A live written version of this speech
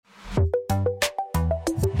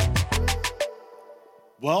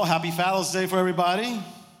Well, happy Father's Day for everybody.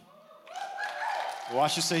 Well, I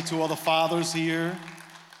should say to all the fathers here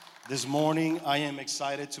this morning, I am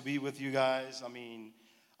excited to be with you guys. I'm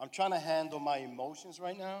trying to handle my emotions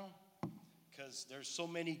right now because there's so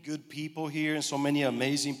many good people here and so many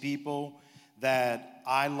amazing people that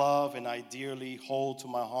I love and I dearly hold to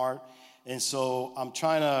my heart. And so I'm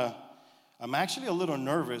actually a little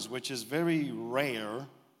nervous, which is very rare,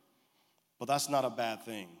 but that's not a bad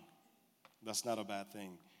thing. That's not a bad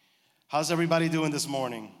thing. How's everybody doing this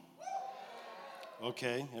morning?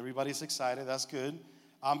 Okay, everybody's excited. That's good.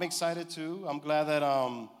 I'm excited too. I'm glad that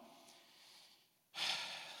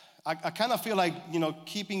I kind of feel like,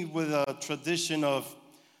 keeping with a tradition of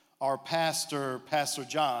our pastor, Pastor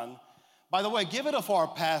John. By the way, give it up for our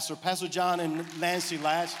pastor, Pastor John and Nancy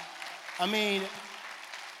Latch. My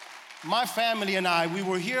family and I, we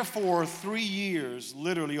were here for 3 years,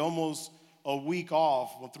 literally almost a week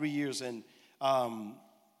off for 3 years, and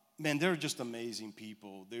man, they're just amazing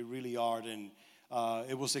people. They really are. And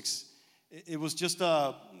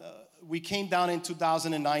we came down in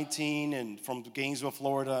 2019 and from Gainesville,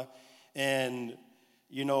 Florida, and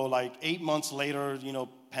like 8 months later,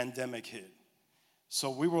 pandemic hit. So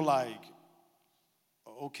we were like,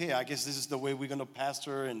 okay, I guess this is the way we're gonna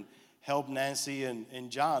pastor and help Nancy and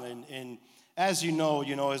John. And as you know,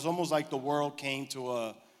 it's almost like the world came to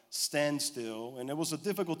a standstill, and it was a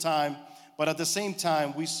difficult time, but at the same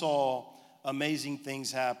time, we saw amazing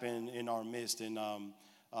things happen in our midst, and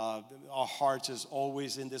our hearts is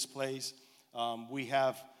always in this place. We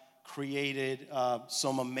have created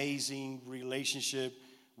some amazing relationship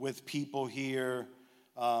with people here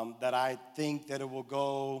that I think that it will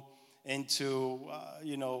go into,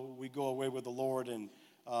 we go away with the Lord, and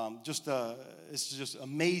it's just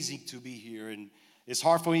amazing to be here, and it's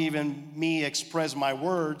hard for even me express my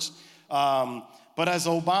words. But as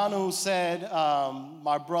Obanu said,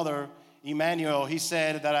 my brother Emmanuel, he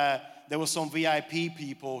said that there were some VIP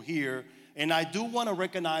people here, and I do want to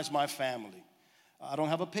recognize my family. I don't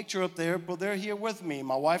have a picture up there, but they're here with me.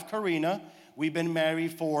 My wife Karina, we've been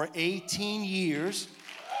married for 18 years.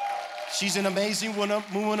 She's an amazing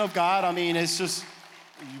woman of God. It's just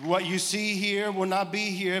what you see here would not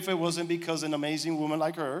be here if it wasn't because an amazing woman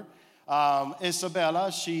like her.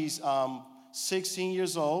 Isabella, she's 16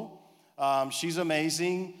 years old. She's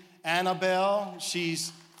amazing. Annabelle,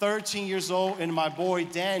 she's 13 years old. And my boy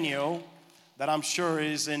Daniel, that I'm sure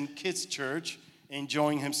is in kids' church,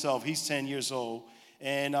 enjoying himself. He's 10 years old.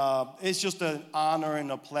 And it's just an honor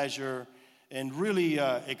and a pleasure and really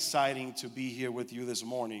exciting to be here with you this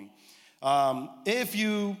morning. I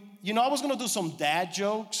was going to do some dad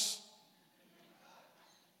jokes.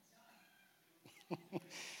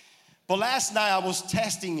 But last night I was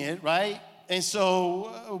testing it, right? And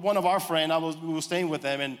so one of our friends, we were staying with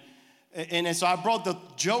them, and so I brought the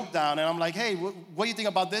joke down, and I'm like, hey, what do you think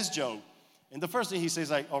about this joke? And the first thing he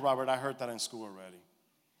says, like, oh, Robert, I heard that in school already.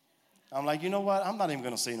 I'm like, you know what? I'm not even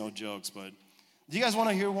going to say no jokes, but do you guys want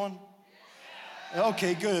to hear one?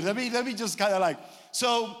 Okay, good. Let me just kind of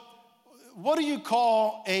so what do you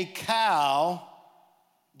call a cow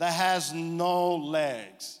that has no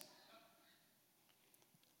legs?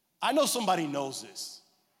 I know somebody knows this.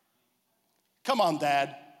 Come on,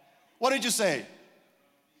 Dad. What did you say?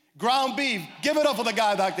 Ground beef. Give it up for the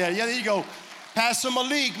guy back there. Yeah, there you go. Pastor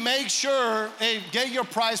Malik, make sure, get your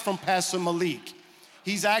prize from Pastor Malik.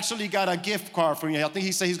 He's actually got a gift card for you. I think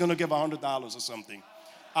he said he's going to give $100 or something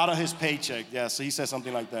out of his paycheck. Yeah, so he said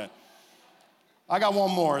something like that. I got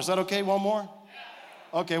one more. Is that okay? One more?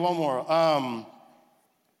 Okay, one more.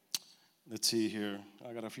 Let's see here.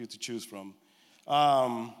 I got a few to choose from.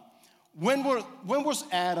 When was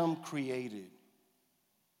Adam created?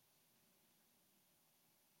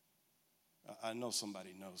 I know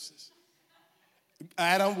somebody knows this.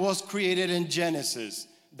 Adam was created in Genesis.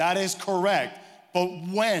 That is correct. But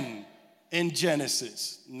when in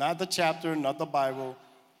Genesis? Not the chapter, not the Bible.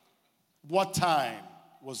 What time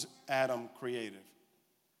was Adam created?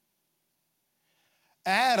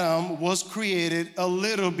 Adam was created a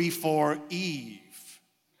little before Eve.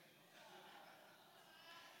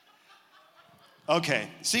 Okay,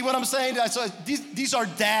 see what I'm saying? So these are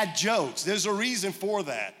dad jokes. There's a reason for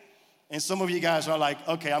that. And some of you guys are like,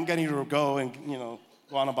 okay, I'm getting to go and, go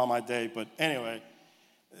on about my day. But anyway,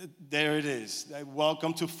 there it is.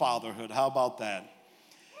 Welcome to fatherhood. How about that?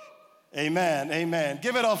 Amen, amen.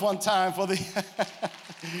 Give it up one time for the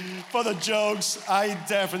for the jokes. I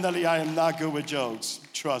am not good with jokes.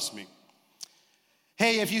 Trust me.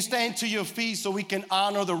 Hey, if you stand to your feet so we can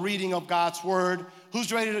honor the reading of God's word,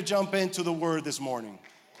 who's ready to jump into the word this morning?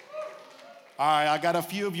 All right, I got a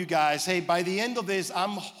few of you guys. Hey, by the end of this,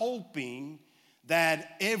 I'm hoping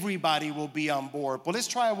that everybody will be on board. But let's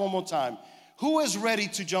try it one more time. Who is ready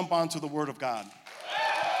to jump onto the Word of God?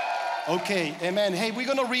 Okay, amen. Hey, we're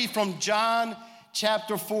going to read from John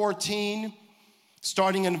chapter 14,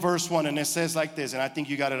 starting in verse 1. And it says like this, and I think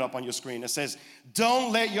you got it up on your screen. It says,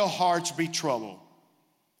 don't let your hearts be troubled.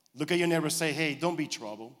 Look at your neighbor and say, hey, don't be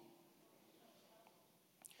troubled.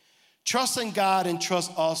 Trust in God and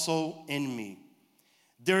trust also in me.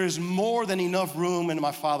 There is more than enough room in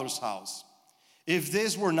my Father's house. If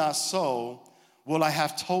this were not so, will I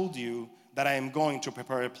have told you that I am going to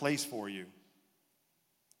prepare a place for you?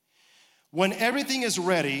 When everything is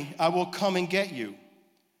ready, I will come and get you,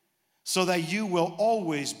 so that you will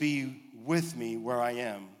always be with me where I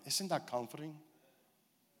am. Isn't that comforting?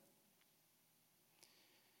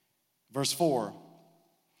 Verse 4,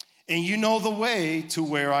 and you know the way to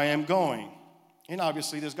where I am going. And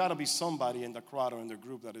obviously, there's got to be somebody in the crowd or in the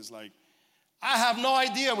group that is like, I have no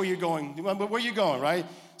idea where you're going. But where you going, right?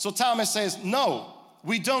 So Thomas says, no,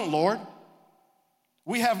 we don't, Lord.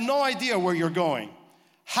 We have no idea where you're going.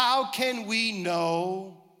 How can we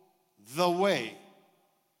know the way?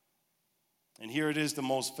 And here it is, the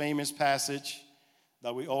most famous passage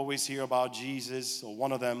that we always hear about Jesus, or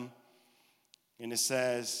one of them. And it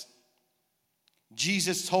says,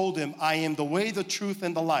 Jesus told him, I am the way, the truth,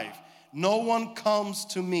 and the life. No one comes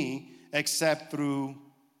to me except through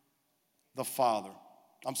the Father.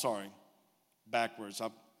 I'm sorry, backwards.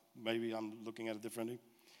 Maybe I'm looking at it differently.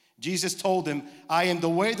 Jesus told him, I am the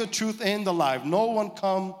way, the truth, and the life. No one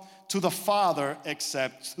come to the Father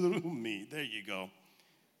except through me. There you go.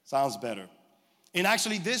 Sounds better. And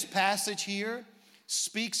actually, this passage here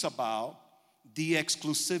speaks about the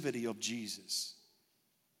exclusivity of Jesus,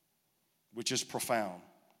 which is profound.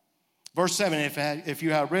 Verse 7, if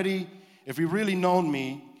you really known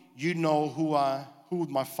me, you know who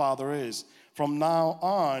my Father is. From now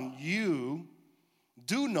on, you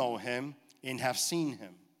do know him and have seen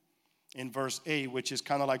him. In verse 8, which is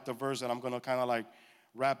kind of like the verse that I'm going to kind of like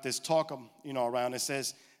wrap this talk around. It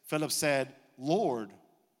says, Philip said, Lord,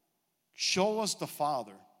 show us the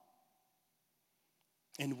Father,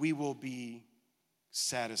 and we will be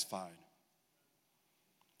satisfied.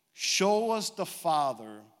 Show us the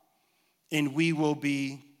Father, and we will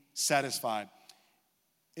be satisfied.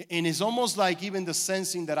 And it's almost like even the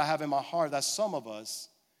sensing that I have in my heart that some of us,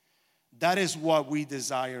 that is what we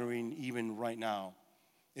desiring even right now.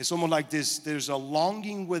 It's almost like this, there's a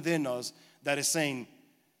longing within us that is saying,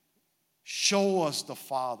 show us the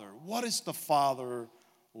Father. What is the Father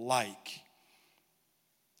like?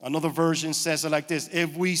 Another version says it like this,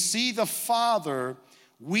 if we see the Father,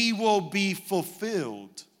 we will be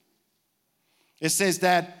fulfilled. It says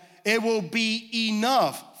that it will be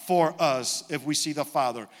enough for us if we see the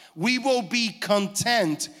Father. We will be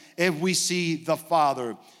content if we see the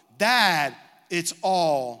Father. That it's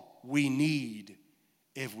all we need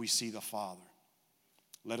if we see the Father.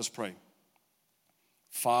 Let us pray.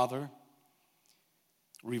 Father,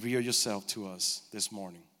 reveal yourself to us this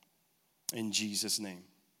morning. In Jesus' name.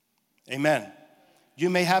 Amen. You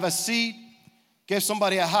may have a seat. Give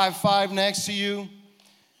somebody a high five next to you.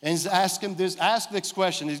 And ask this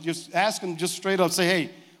question. Just ask him just straight up. Say,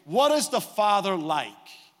 hey, what is the Father like?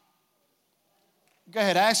 Go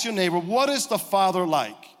ahead, ask your neighbor, what is the Father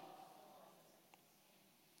like?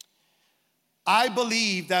 I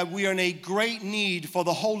believe that we are in a great need for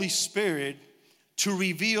the Holy Spirit to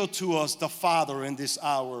reveal to us the Father in this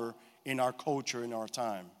hour, in our culture, in our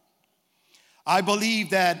time. I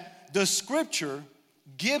believe that the Scripture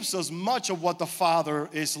gives us much of what the Father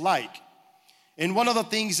is like. And one of the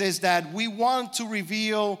things is that we want to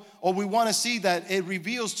reveal, or we want to see that it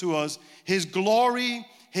reveals to us His glory,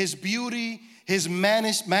 His beauty, His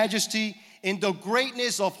majesty, and the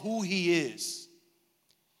greatness of who He is.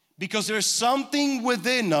 Because there's something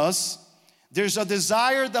within us, there's a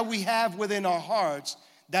desire that we have within our hearts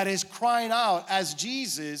that is crying out, as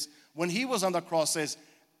Jesus, when He was on the cross, says,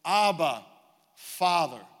 Abba,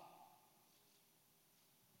 Father.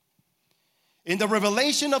 In the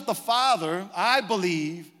revelation of the Father, I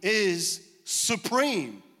believe, is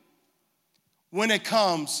supreme when it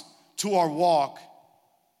comes to our walk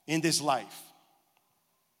in this life.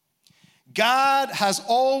 God has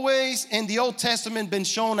always in the Old Testament been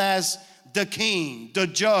shown as the king, the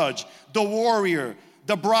judge, the warrior,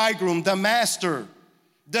 the bridegroom, the master,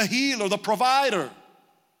 the healer, the provider,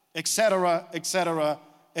 etc., etc.,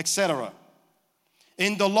 etc.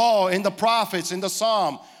 In the law, in the prophets, in the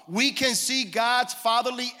psalm, we can see God's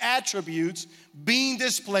fatherly attributes being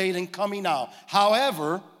displayed and coming out.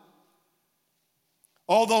 However,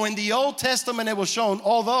 although in the Old Testament it was shown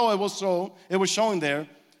there,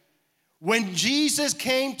 when Jesus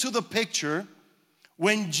came to the picture,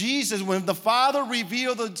 when the Father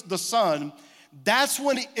revealed the Son, that's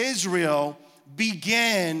when Israel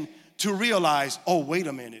began to realize, oh, wait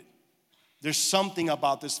a minute. There's something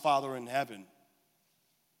about this Father in heaven.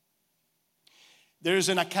 There's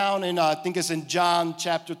an account I think it's in John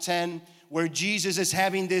chapter 10, where Jesus is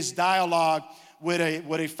having this dialogue with a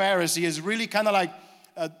Pharisee. It's really kind of like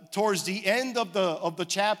towards the end of the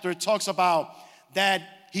chapter, it talks about that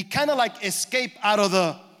he kind of like escaped out of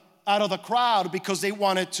the crowd because they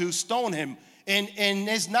wanted to stone him. And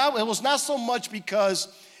it was not so much because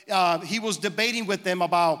he was debating with them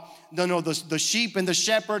about the sheep and the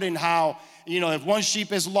shepherd, and how, if one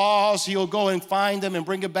sheep is lost, he'll go and find them and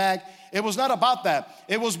bring it back. It was not about that.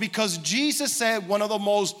 It was because Jesus said one of the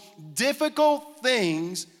most difficult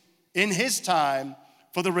things in his time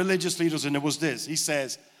for the religious leaders, and it was this. He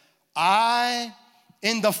says, I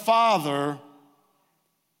and the Father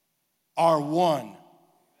are one.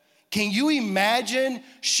 Can you imagine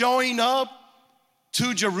showing up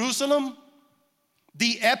to Jerusalem,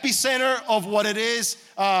 the epicenter of what it is?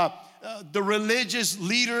 The religious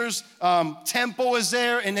leaders' temple is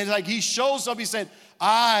there, and it's like he shows up. He said,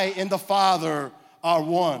 I and the Father are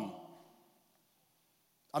one.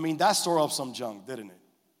 I mean, that stirred up some junk, didn't it?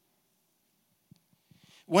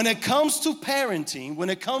 When it comes to parenting, when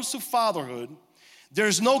it comes to fatherhood,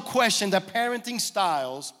 there's no question that parenting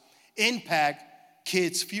styles impact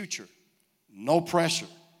kids' future. No pressure.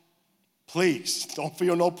 Please, don't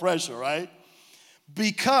feel no pressure, right?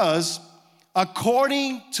 Because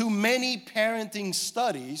according to many parenting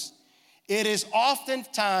studies, it is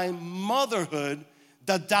oftentimes motherhood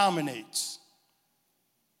that dominates.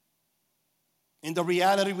 And the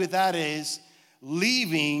reality with that is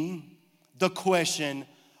leaving the question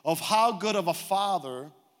of how good of a father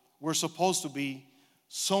we're supposed to be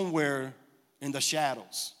somewhere in the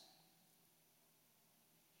shadows.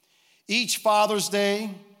 Each Father's Day,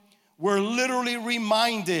 we're literally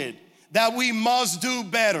reminded that we must do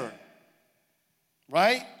better.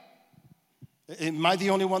 Right? Am I the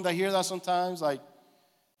only one that hear that sometimes? Like,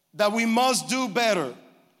 that we must do better.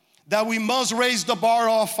 That we must raise the bar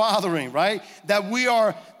of fathering, right? That we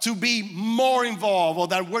are to be more involved, or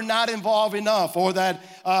that we're not involved enough, or that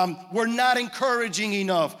we're not encouraging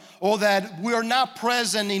enough, or that we're not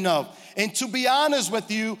present enough. And to be honest with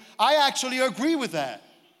you, I actually agree with that.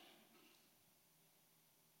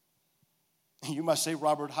 You must say,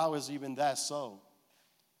 Robert, how is even that so?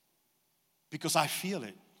 Because I feel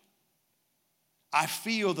it. I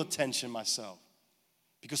feel the tension myself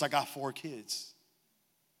because I got 4 kids.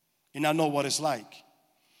 And I know what it's like.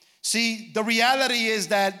 See, the reality is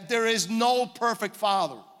that there is no perfect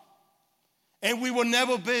father. And we will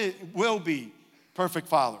never be perfect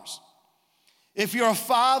fathers. If you're a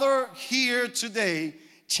father here today,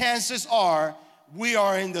 chances are we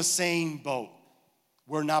are in the same boat.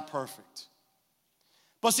 We're not perfect.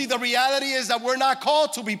 But see, the reality is that we're not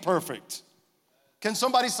called to be perfect. Can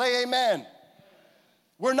somebody say amen?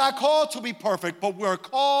 We're not called to be perfect, but we're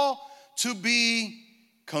called to be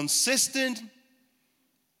consistent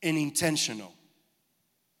and intentional.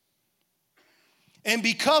 And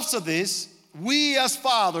because of this, we as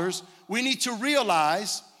fathers, we need to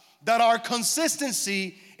realize that our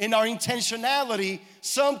consistency and our intentionality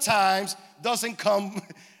sometimes doesn't come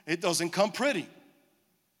pretty.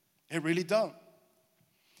 It really don't.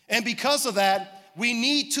 And because of that, we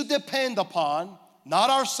need to depend upon, not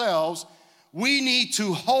ourselves, we need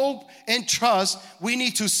to hope and trust, we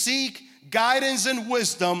need to seek guidance and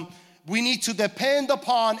wisdom, we need to depend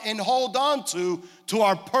upon and hold on to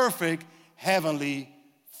our perfect Heavenly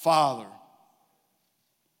Father.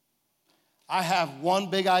 I have one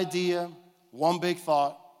big idea, one big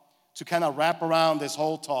thought to kind of wrap around this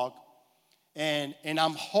whole talk, and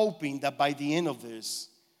I'm hoping that by the end of this,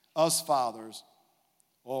 us fathers,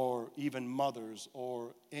 or even mothers,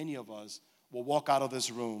 or any of us, will walk out of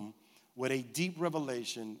this room with a deep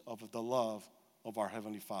revelation of the love of our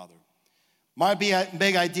Heavenly Father. My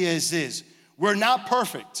big idea is this: we're not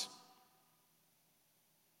perfect.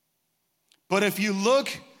 But if you look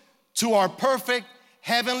to our perfect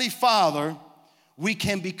Heavenly Father, we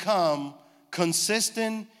can become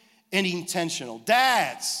consistent and intentional.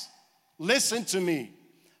 Dads, listen to me.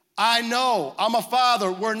 I know I'm a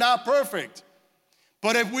father. We're not perfect.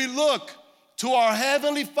 But if we look to our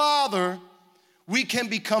Heavenly Father, we can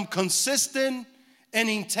become consistent and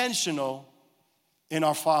intentional in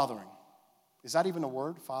our fathering. Is that even a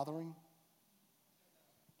word, fathering?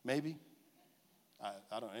 Maybe?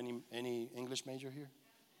 I don't know. Any English major here?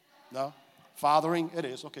 No? Fathering? It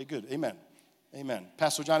is. Okay, good. Amen. Amen.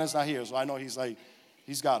 Pastor John is not here, so I know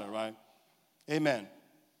he's got it, right? Amen.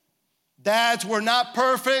 Dads, we're not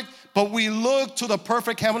perfect, but we look to the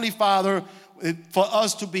perfect Heavenly Father for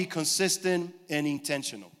us to be consistent and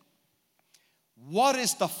intentional. What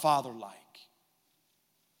is the Father like?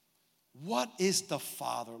 What is the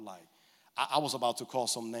Father like? I was about to call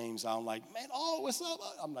some names. I'm like, man, oh, what's up?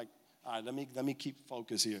 I'm like, all right, let me keep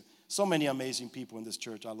focus here. So many amazing people in this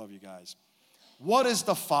church. I love you guys. What is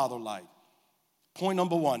the Father like? Point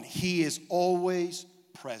number one, He is always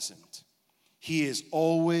present. He is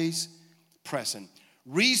always present.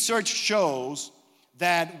 Research shows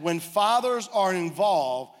that when fathers are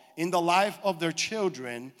involved in the life of their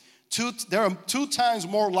children, they are 2 times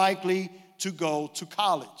more likely to go to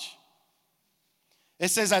college. It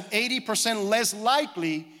says that 80% less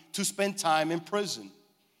likely to spend time in prison.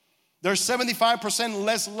 They're 75%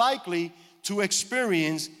 less likely to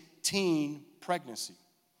experience teen pregnancy.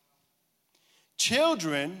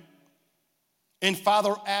 Children in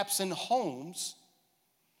father-absent homes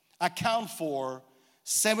account for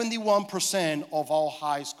 71% of all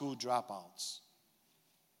high school dropouts.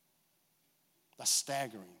 That's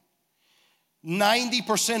staggering.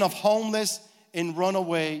 90% of homeless and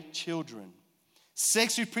runaway children.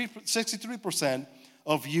 63%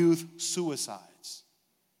 of youth suicides.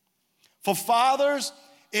 For fathers,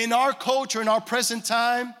 in our culture, in our present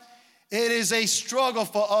time, it is a struggle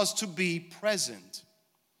for us to be present.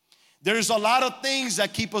 There's a lot of things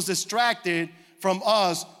that keep us distracted from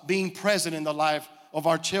us being present in the life of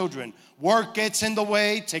our children. Work gets in the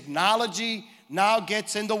way, technology now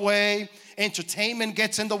gets in the way, entertainment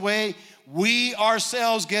gets in the way, we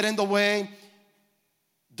ourselves get in the way,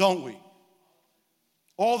 don't we?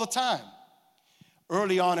 All the time.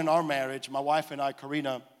 Early on in our marriage, my wife and I,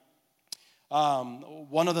 Karina,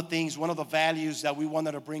 one of the values that we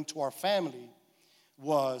wanted to bring to our family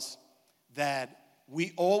was that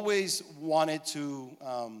we always wanted to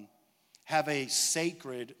have a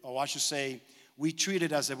sacred, or I should say, we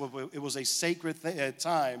treated it as if it was a sacred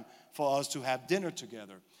time for us to have dinner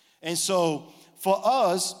together. And so for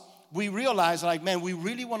us, we realized, like, man, we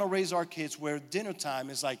really want to raise our kids where dinner time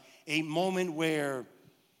is like a moment where,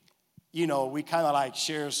 you know, we kind of like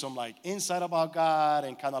share some like insight about God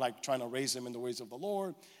and kind of like trying to raise them in the ways of the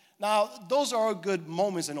Lord. Now, those are good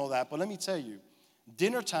moments and all that, but let me tell you,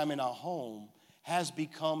 dinner time in our home has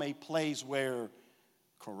become a place where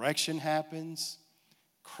correction happens,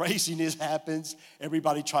 craziness happens,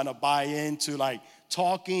 everybody trying to buy into like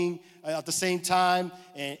talking at the same time,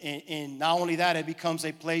 and not only that, it becomes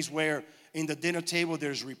a place where in the dinner table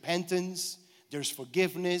there's repentance, there's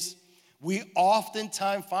forgiveness. We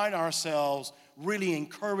oftentimes find ourselves really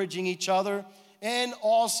encouraging each other and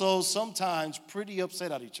also sometimes pretty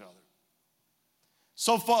upset at each other.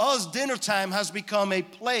 So for us, dinner time has become a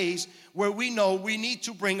place where we know we need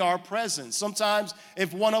to bring our presence. Sometimes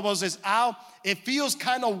if one of us is out, it feels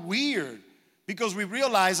kind of weird because we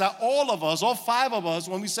realize that all of us, all 5 of us,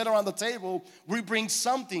 when we sit around the table, we bring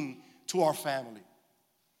something to our family.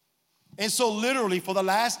 And so literally for the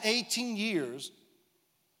last 18 years,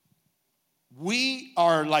 we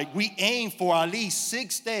aim for at least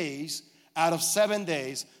 6 days out of 7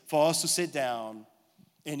 days for us to sit down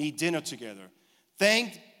and eat dinner together.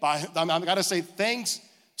 I gotta say thanks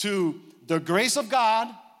to the grace of God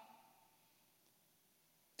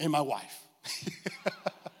and my wife.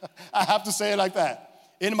 I have to say it like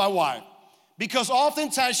that, and my wife. Because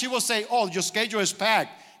oftentimes she will say, oh, your schedule is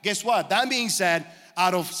packed. Guess what? That being said,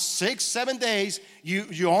 out of 6, 7 days,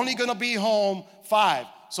 you're only gonna be home 5.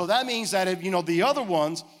 So that means that if, the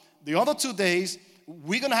other 2 days,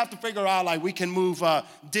 we're gonna have to figure out like we can move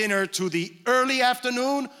dinner to the early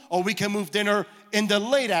afternoon, or we can move dinner in the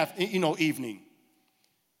late evening.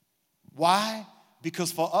 Why?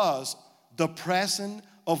 Because for us, the presence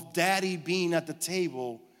of daddy being at the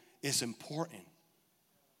table is important.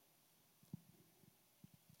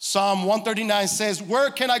 Psalm 139 says,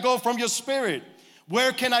 where can I go from your spirit?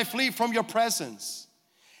 Where can I flee from your presence?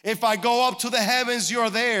 If I go up to the heavens, you are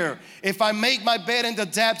there. If I make my bed in the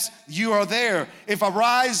depths, you are there. If I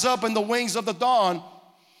rise up in the wings of the dawn,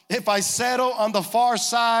 if I settle on the far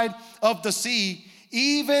side of the sea,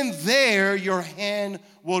 even there your hand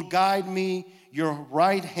will guide me, your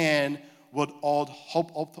right hand would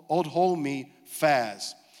hold me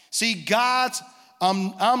fast. See, God's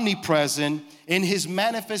omnipresent in his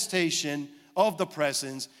manifestation of the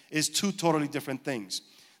presence is 2 totally different things.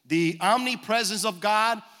 The omnipresence of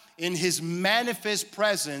God in his manifest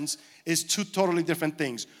presence is 2 totally different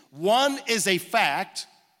things. One is a fact,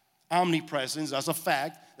 omnipresence, that's a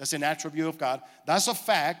fact, that's an attribute of God, that's a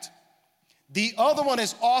fact. The other one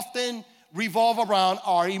is often revolve around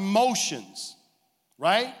our emotions,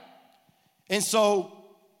 right? And so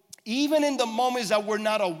even in the moments that we're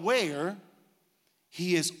not aware,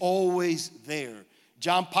 He is always there.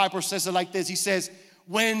 John Piper says it like this. He says,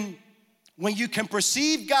 when you can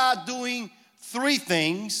perceive God doing 3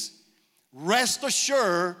 things, rest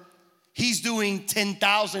assured he's doing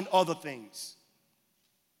 10,000 other things.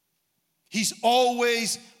 He's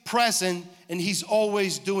always present and he's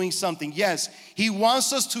always doing something. Yes, he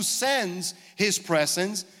wants us to sense his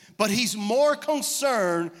presence, but he's more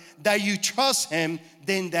concerned that you trust him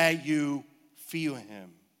than that you feel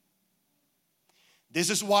him. This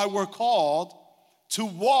is why we're called to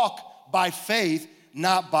walk by faith,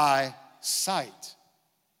 not by sight.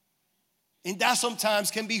 And that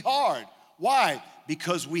sometimes can be hard. Why?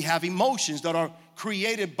 Because we have emotions that are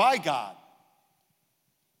created by God.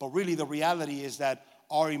 But really the reality is that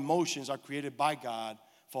our emotions are created by God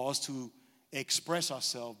for us to express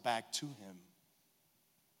ourselves back to him.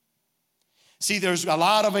 See, there's a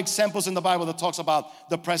lot of examples in the Bible that talks about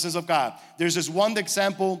the presence of God. There's this one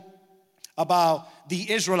example about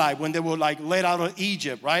the Israelite when they were like led out of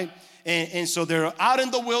Egypt, right? And so they're out in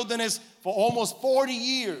the wilderness for almost 40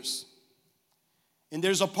 years. And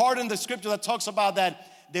there's a part in the scripture that talks about that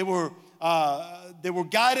they were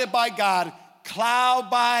guided by God, cloud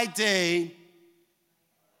by day,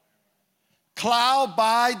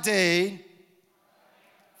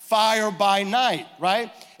 fire by night,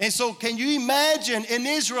 right? And so can you imagine an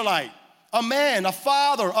Israelite, a man, a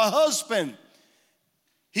father, a husband?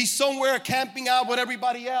 He's somewhere camping out with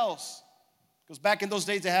everybody else. Because back in those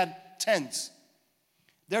days, they had tents.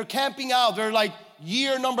 They're camping out. They're like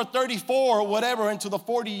year number 34 or whatever into the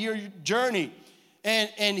 40-year journey.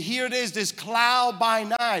 And here it is, this cloud by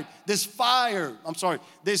night, this fire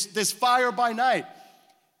by night.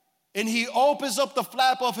 And he opens up the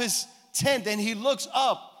flap of his tent and he looks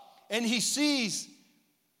up and he sees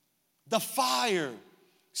the fire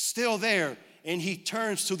still there. And he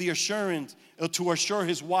turns to to assure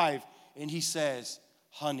his wife, and he says,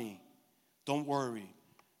 honey, don't worry,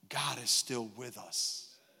 God is still with us.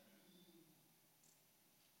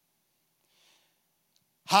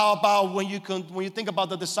 How about when you think about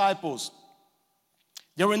the disciples?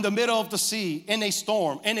 They're in the middle of the sea, in a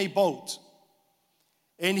storm, in a boat.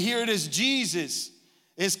 And here it is, Jesus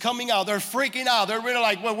is coming out. They're freaking out. They're really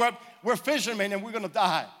like, well, we're fishermen and we're going to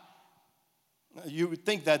die. You would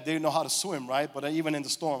think that they know how to swim, right? But even in the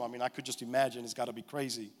storm, I mean, I could just imagine it's got to be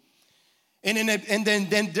crazy. And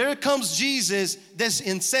then there comes Jesus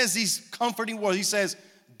and says these comforting words. He says,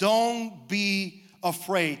 don't be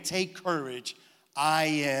afraid. Take courage. I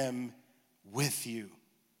am with you.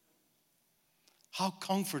 How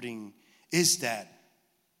comforting is that?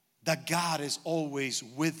 That God is always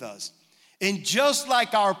with us. And just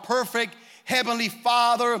like our perfect Heavenly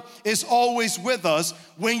Father is always with us,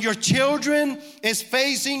 when your children is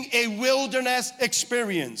facing a wilderness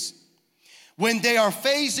experience, when they are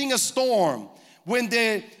facing a storm, when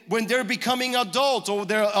they're becoming adults, or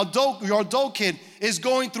your adult kid is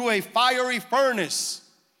going through a fiery furnace,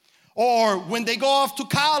 or when they go off to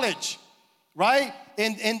college, right?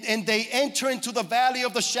 And they enter into the valley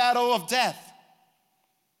of the shadow of death.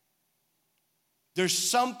 There's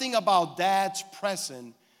something about Dad's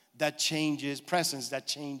presence that changes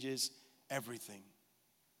everything.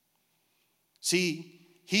 See,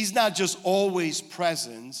 he's not just always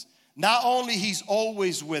present. Not only he's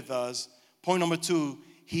always with us, point number 2,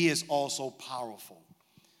 he is also powerful.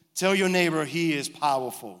 Tell your neighbor he is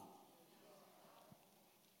powerful.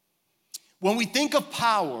 When we think of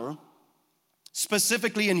power,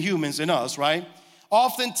 specifically in humans, in us, right?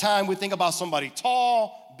 Oftentimes we think about somebody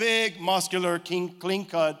tall, big, muscular, clean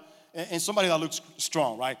cut, and somebody that looks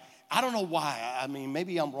strong, right? I don't know why. I mean,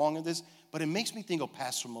 maybe I'm wrong in this, but it makes me think of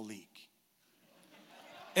Pastor Malik.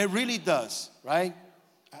 It really does, right?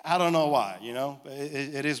 I don't know why, you know.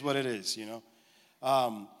 It is what it is, you know.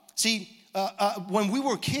 When we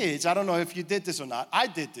were kids, I don't know if you did this or not. I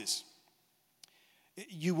did this.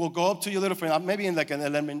 You will go up to your little friend, maybe in like an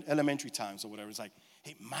elementary times or whatever. It's like,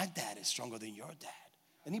 hey, my dad is stronger than your dad.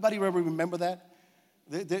 Anybody ever remember that?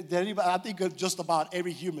 I think just about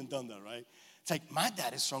every human done that, right? It's like, my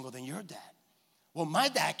dad is stronger than your dad. Well, my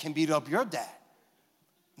dad can beat up your dad.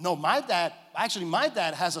 No, my dad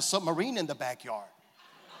has a submarine in the backyard.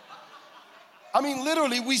 I mean,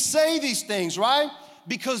 literally, we say these things, right?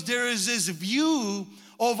 Because there is this view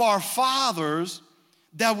of our fathers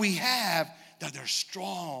that we have, that they're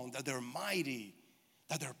strong, that they're mighty,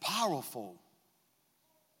 that they're powerful.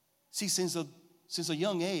 See, since a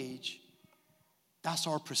young age, that's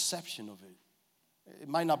our perception of it. It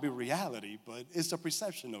might not be reality, but it's the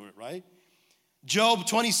perception of it, right? Job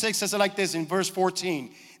 26 says it like this in verse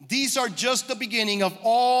 14. These are just the beginning of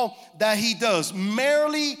all that he does,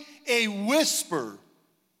 merely a whisper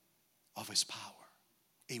of his power.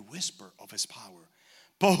 a whisper of his power.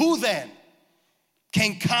 But who then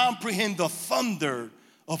can comprehend the thunder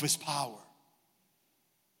of his power?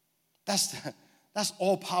 That's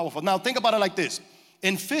all powerful. Now think about it like this.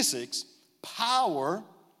 In physics, power,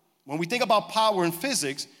 when we think about power in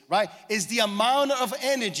physics, right, is the amount of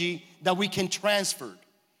energy that we can transfer.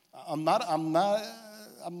 I'm not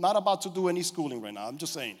about to do any schooling right now. I'm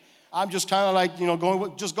just saying. I'm just kind of like,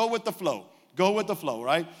 go with the flow. Go with the flow,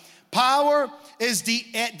 right? Power is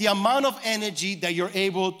the amount of energy that you're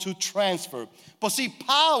able to transfer. But see,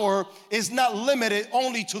 power is not limited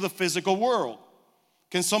only to the physical world.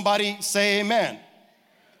 Can somebody say amen?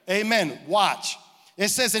 Amen. Watch. It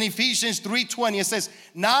says in Ephesians 3:20, it says,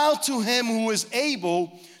 now to him who is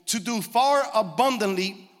able to do far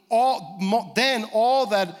abundantly than all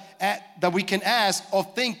that we can ask or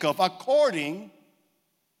think of, according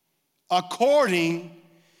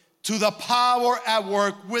to the power at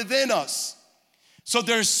work within us. So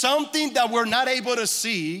there's something that we're not able to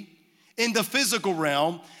see in the physical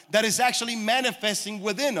realm that is actually manifesting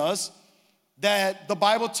within us, that the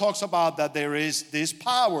Bible talks about, that there is this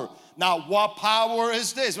power. Now, what power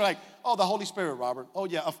is this? We're like, oh, the Holy Spirit, Robert. Oh,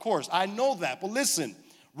 yeah, of course. I know that. But listen,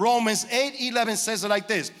 Romans 8:11 says it like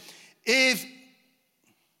this. If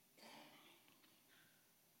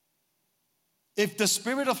the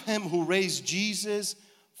spirit of him who raised Jesus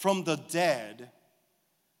from the dead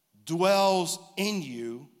dwells in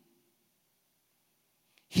you,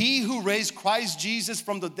 he who raised Christ Jesus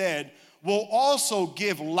from the dead will also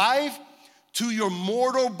give life to your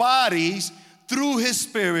mortal bodies through his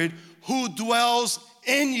spirit who dwells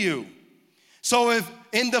in you. So if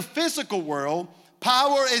in the physical world,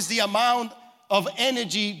 power is the amount of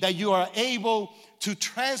energy that you are able to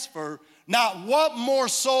transfer, now what more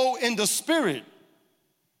so in the spirit?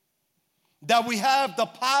 That we have the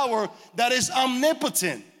power that is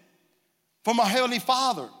omnipotent from our Heavenly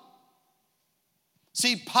Father.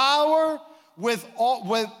 See, power will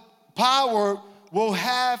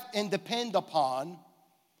have and depend upon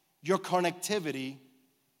your connectivity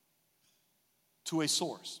to a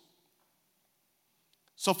source.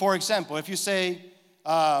 So for example, if you say,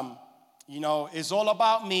 it's all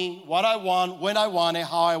about me, what I want, when I want it,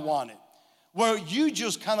 how I want it. Well, you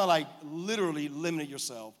just kind of like literally limit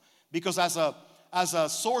yourself. Because as a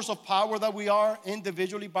source of power that we are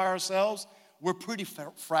individually by ourselves, we're pretty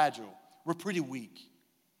fragile. We're pretty weak.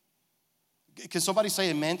 Can somebody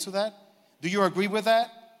say amen to that? Do you agree with that?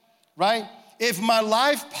 Right? If my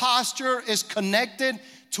life posture is connected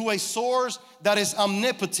to a source that is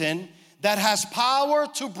omnipotent, that has power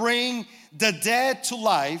to bring the dead to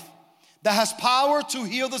life, that has power to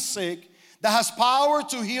heal the sick, that has power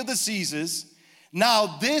to heal diseases,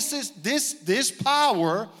 now this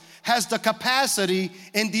power has the capacity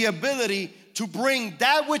and the ability to bring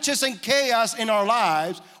that which is in chaos in our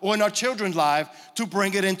lives or in our children's life, to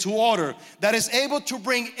bring it into order. That is able to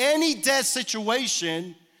bring any dead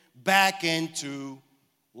situation back into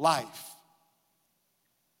life.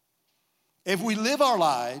 If we live our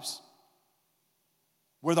lives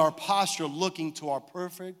with our posture looking to our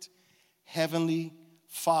perfect Heavenly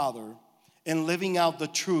Father and living out the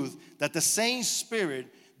truth that the same Spirit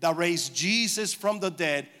that raised Jesus from the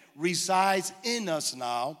dead resides in us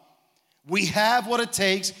now, we have what it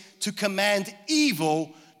takes to command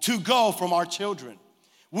evil to go from our children.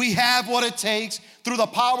 We have what it takes through the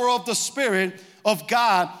power of the Spirit of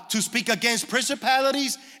God to speak against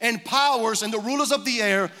principalities and powers and the rulers of the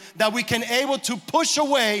air, that we can able to push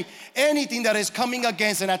away anything that is coming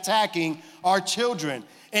against and attacking our children.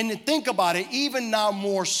 And think about it, even now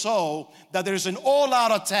more so, that there's an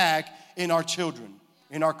all-out attack in our children,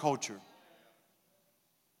 in our culture.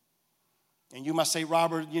 And you must say,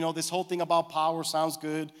 Robert, this whole thing about power sounds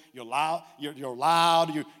good. You're loud,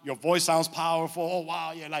 your voice sounds powerful. Oh,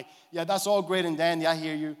 wow, yeah, that's all great and dandy, I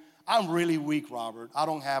hear you. I'm really weak, Robert. I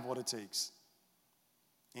don't have what it takes.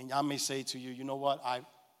 And I may say to you, you know what,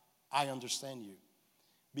 I understand you.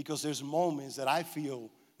 Because there's moments that I feel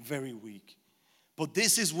very weak. But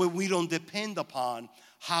this is where we don't depend upon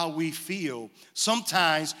how we feel.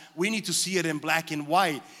 Sometimes we need to see it in black and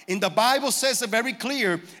white. And the Bible says it very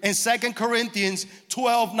clear in 2 Corinthians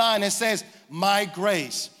 12:9. It says, my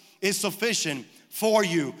grace is sufficient for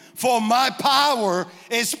you, for my power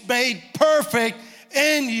is made perfect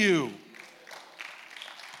in you.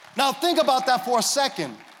 Now think about that for a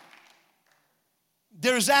second.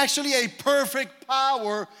 There's actually a perfect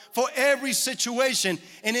power for every situation.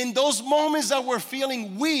 And in those moments that we're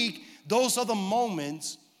feeling weak, those are the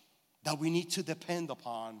moments that we need to depend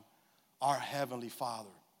upon our Heavenly Father.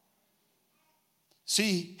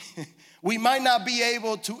 See, we might not be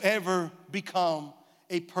able to ever become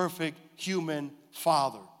a perfect human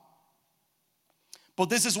Father. But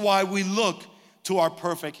this is why we look to our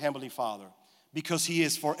perfect Heavenly Father, because He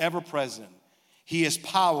is forever present. He is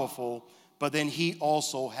powerful, but then He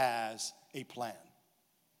also has a plan.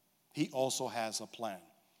 He also has a plan.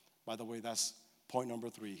 By the way, that's point number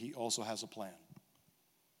 3. He also has a plan.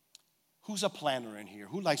 Who's a planner in here?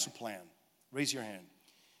 Who likes to plan? Raise your hand.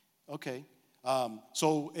 Okay.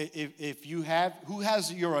 So if you have, who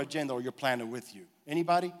has your agenda or your planner with you?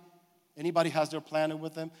 Anybody? Anybody has their planner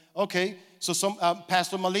with them? Okay. So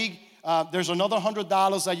Pastor Malik, there's another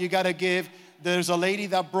 $100 that you got to give. There's a lady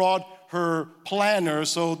that brought her planner.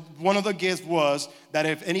 So one of the gifts was that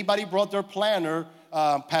if anybody brought their planner,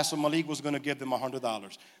 Pastor Malik was going to give them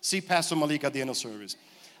 $100. See Pastor Malik at the end of service.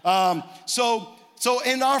 So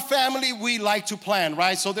in our family, we like to plan,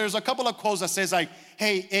 right? So there's a couple of quotes that says like,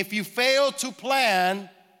 hey, if you fail to plan,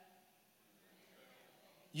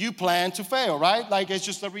 you plan to fail, right? Like it's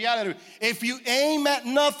just a reality. If you aim at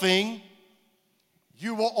nothing,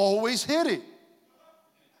 you will always hit it,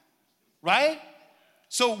 right?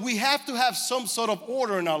 So we have to have some sort of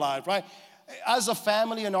order in our life, right? As a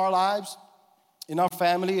family in our lives, in our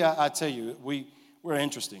family, I tell you, we're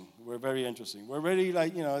interesting. We're very interesting. We're really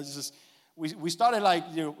like, you know, it's just, we started like,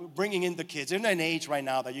 you know, bringing in the kids. They're in an age right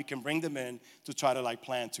now that you can bring them in to try to like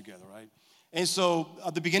plan together, right? And so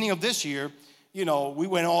at the beginning of this year, you know, we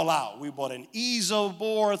went all out. We bought an easel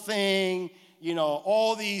board thing, you know,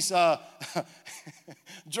 all these dry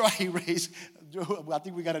erase. I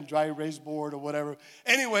think we got a dry erase board or whatever.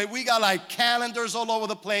 Anyway, we got like calendars all over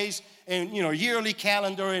the place and, you know, yearly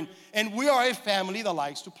calendar. And we are a family that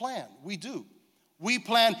likes to plan. We do. We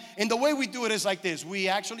plan, and the way we do it is like this. We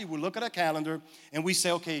look at a calendar and we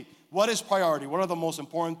say, okay, what is priority? What are the most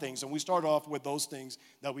important things? And we start off with those things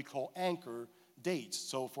that we call anchor dates.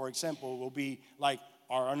 So, for example, it will be like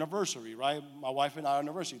our anniversary, right? My wife and our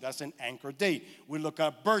anniversary, that's an anchor date. We look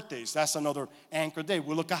at birthdays, that's another anchor date.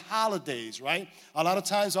 We look at holidays, right? A lot of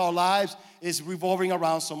times our lives is revolving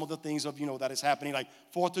around some of the things of, you know, that is happening, like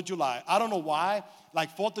 4th of July. I don't know why,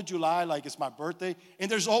 like 4th of July, like it's my birthday,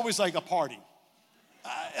 and there's always like a party.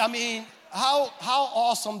 I mean, how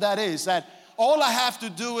awesome that is, that all I have to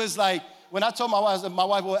do is like, when I told my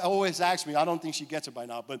wife always asks me, I don't think she gets it by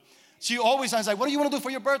now, but she always asks like, what do you want to do for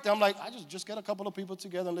your birthday? I'm like, I just get a couple of people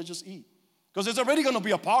together and let's just eat. Because there's already going to be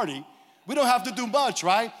a party. We don't have to do much,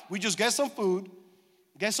 right? We just get some food,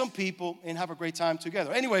 get some people, and have a great time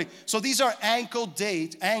together. Anyway, so these are anchor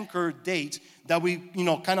dates that we, you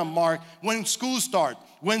know, kind of mark when schools start,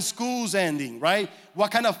 when school's ending, right?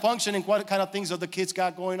 What kind of function and what kind of things that the kids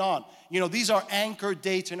got going on. You know, these are anchor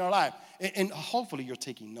dates in our life. And hopefully you're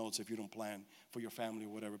taking notes if you don't plan for your family or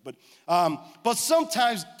whatever. But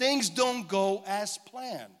sometimes things don't go as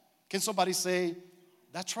planned. Can somebody say,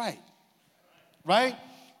 that's right? Right?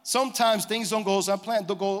 Sometimes things don't go as planned.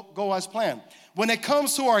 Go as planned. When it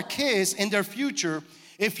comes to our kids and their future,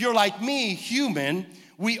 if you're like me, human,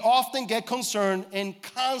 we often get concerned and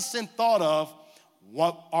constant thought of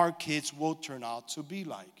what our kids will turn out to be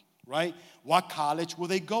like, right? What college will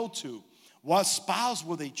they go to? What spouse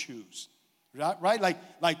will they choose? Right?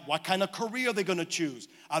 Like what kind of career they're going to choose.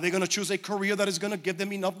 Are they going to choose a career that is going to give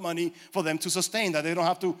them enough money for them to sustain, that they don't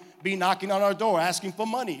have to be knocking on our door asking for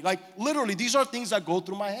money? Like literally, these are things that go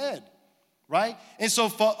through my head, right? And so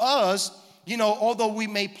for us, you know, although we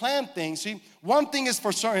may plan things, see, one thing is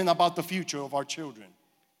for certain about the future of our children.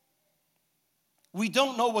 We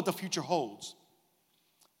don't know what the future holds.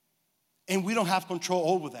 And we don't have control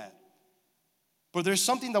over that. But there's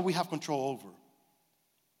something that we have control over,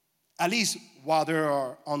 at least while they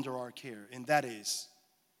are under our care, and that is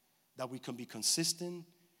that we can be consistent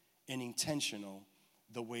and intentional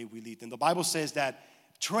the way we lead them. The Bible says that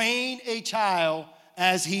train a child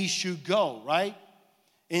as he should go, right?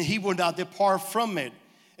 And he will not depart from it.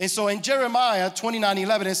 And so in Jeremiah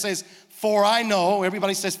 29:11, it says, for I know,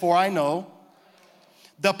 everybody says, for I know,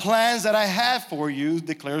 the plans that I have for you,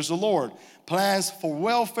 declares the Lord. Plans for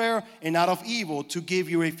welfare and not of evil, to give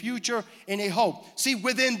you a future and a hope. See,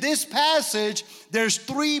 within this passage, there's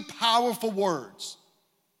 3 powerful words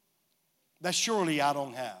that surely I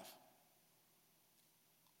don't have.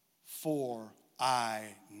 For I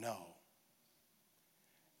know.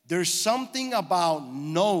 There's something about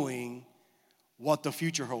knowing what the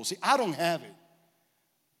future holds. See, I don't have it,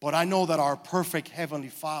 but I know that our perfect Heavenly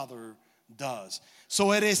Father does.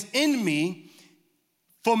 So it is in me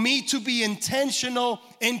for me to be intentional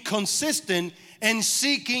and consistent and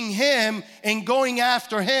seeking Him and going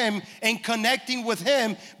after Him and connecting with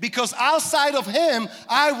Him, because outside of Him,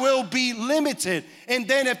 I will be limited. And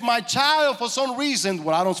then if my child, for some reason,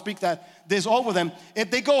 well, I don't speak that this over them. If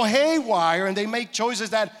they go haywire and they make choices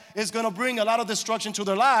that is going to bring a lot of destruction to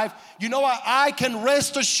their life, you know what? I can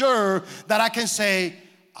rest assured that I can say,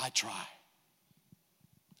 I try.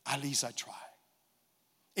 At least I try.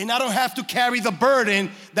 And I don't have to carry the burden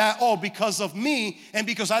that, oh, because of me and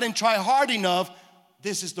because I didn't try hard enough,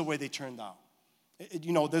 this is the way they turned out.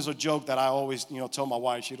 You know, there's a joke that I always, tell my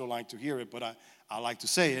wife. She don't like to hear it, but I like to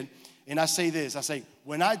say it. And I say this. I say,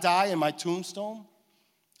 when I die in my tombstone,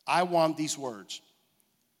 I want these words.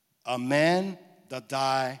 A man that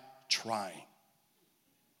died trying.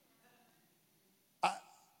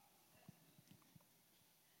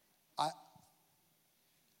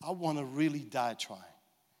 I want to really die trying.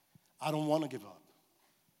 I don't want to give up.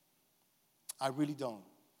 I really don't.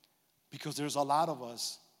 Because there's a lot of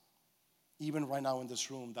us, even right now in this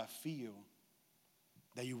room, that feel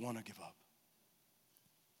that you want to give up.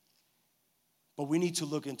 But we need to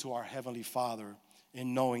look into our Heavenly Father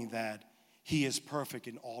in knowing that He is perfect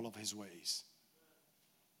in all of His ways.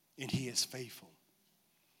 And He is faithful.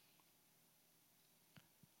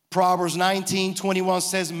 Proverbs 19:21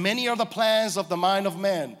 says, many are the plans of the mind of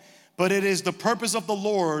man, but it is the purpose of the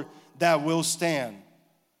Lord that will stand.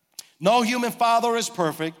 No human father is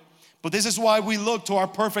perfect, but this is why we look to our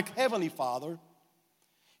perfect Heavenly Father.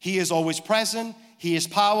 He is always present. He is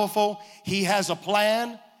powerful. He has a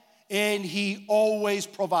plan, and He always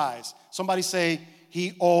provides. Somebody say,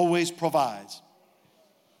 He always provides.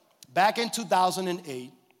 Back in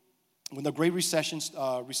 2008, when the Great Recession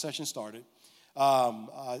started,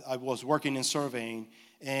 I was working in surveying,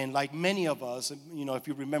 and like many of us, if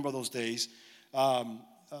you remember those days,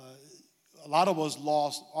 a lot of us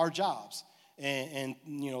lost our jobs, and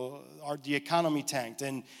the economy tanked,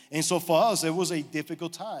 and so for us it was a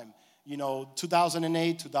difficult time.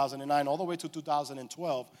 2008, 2009, all the way to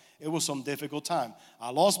 2012, it was some difficult time.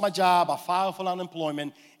 I lost my job, I filed for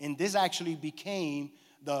unemployment, and this actually became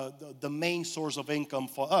the main source of income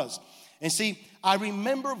for us. And see, I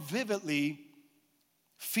remember vividly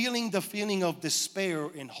feeling the feeling of despair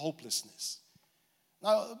and hopelessness.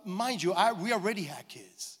 Now, mind you, we already had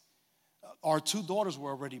kids. Our 2 daughters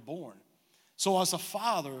were already born. So as a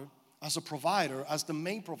father, as a provider, as the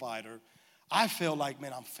main provider, I felt like,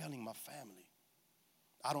 man, I'm failing my family.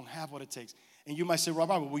 I don't have what it takes. And you might say,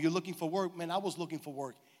 Robert, were you looking for work? Man, I was looking for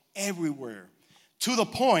work everywhere. To the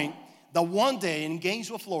point that one day in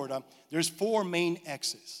Gainesville, Florida, there's 4 main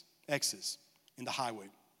exits in the highway.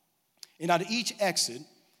 And at each exit,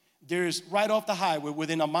 there's right off the highway,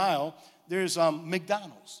 within a mile, there's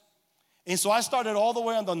McDonald's. And so I started all the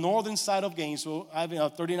way on the northern side of Gainesville,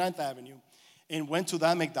 39th Avenue, and went to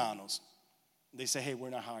that McDonald's. They say, hey,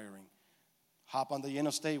 we're not hiring. Hop on the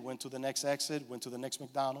interstate, went to the next exit, went to the next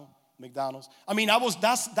McDonald's. I mean,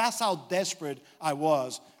 that's how desperate I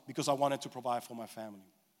was, because I wanted to provide for my family.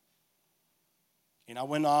 And I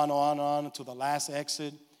went on to the last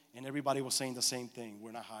exit, and everybody was saying the same thing.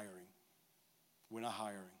 We're not hiring. We're not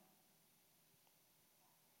hiring.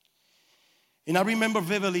 And I remember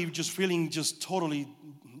vividly just feeling just totally,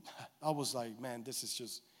 I was like, man, this is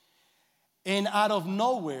just. And out of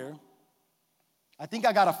nowhere, I think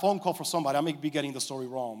I got a phone call from somebody. I may be getting the story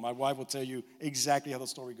wrong. My wife will tell you exactly how the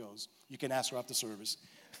story goes. You can ask her after service.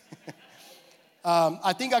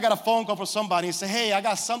 I think I got a phone call from somebody and say, hey, I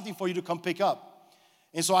got something for you to come pick up.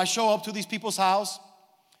 And so I show up to these people's house,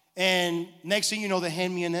 and next thing you know, they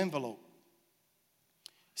hand me an envelope.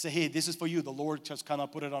 Say, hey, this is for you. The Lord just kind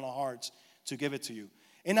of put it on our hearts to give it to you.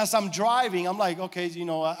 And as I'm driving, I'm like, okay,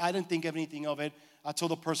 I didn't think of anything of it. I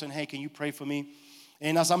told the person, hey, can you pray for me?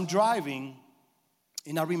 And as I'm driving,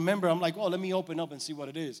 and I remember, I'm like, oh, let me open up and see what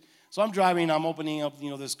it is. So I'm driving, I'm opening up,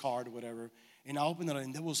 this card or whatever. And I opened it,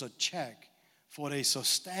 and there was a check for a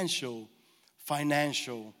substantial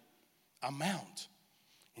financial amount.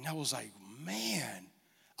 And I was like, man,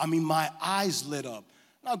 my eyes lit up.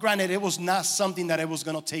 Now, granted, it was not something that I was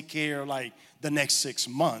going to take care of like the next 6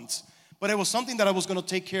 months, but it was something that I was going to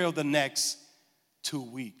take care of the next 2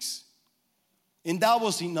 weeks. And that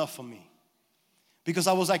was enough for me, because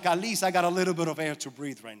I was like, at least I got a little bit of air to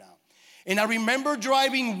breathe right now. And I remember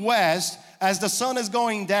driving west as the sun is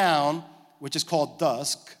going down, which is called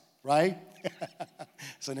dusk, right?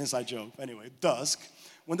 It's an inside joke. Anyway, dusk.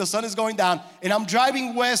 When the sun is going down, and I'm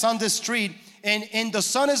driving west on this street, and the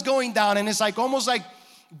sun is going down, and it's like almost like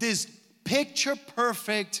this picture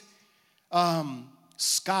perfect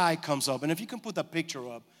sky comes up. And if you can put the picture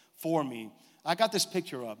up for me, I got this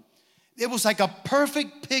picture up. It was like a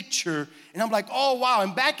perfect picture, and I'm like, oh, wow.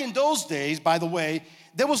 And back in those days, by the way,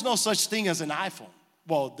 there was no such thing as an iPhone.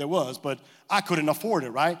 Well, there was, but I couldn't afford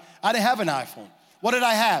it, right? I didn't have an iPhone. What did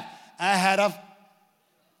I have? I had a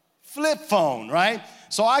flip phone, right?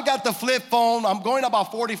 So I got the flip phone. I'm going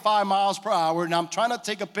about 45 miles per hour, and I'm trying to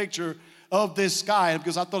take a picture of this sky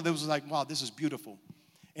because I thought it was like, wow, this is beautiful.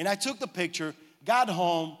 And I took the picture, got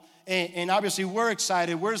home, and obviously we're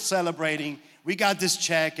excited. We're celebrating. We got this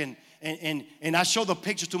check, and I showed the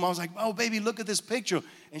picture to Mom. I was like, oh, baby, look at this picture.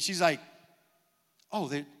 And she's like, oh,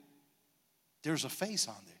 there's a face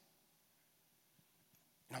on there.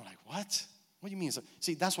 And I'm like, what? What do you mean?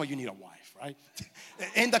 See, that's why you need a wife, right?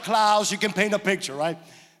 In the clouds, you can paint a picture, right?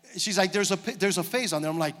 She's like, there's a face on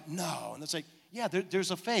there. I'm like, no. And it's like, yeah,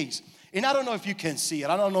 there's a face. And I don't know if you can see it.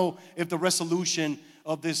 I don't know if the resolution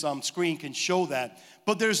of this screen can show that.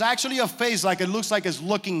 But there's actually a face, like it looks like it's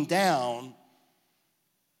looking down.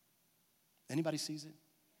 Anybody sees it?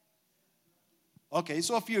 Okay,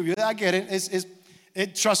 so a few of you, I get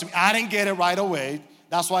it. Trust me, I didn't get it right away.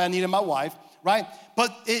 That's why I needed my wife, right?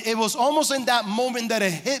 But it was almost in that moment that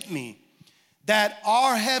it hit me that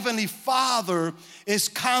our Heavenly Father is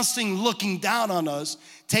constantly looking down on us,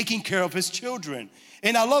 taking care of His children.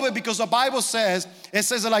 And I love it because the Bible says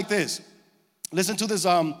it like this. Listen to this,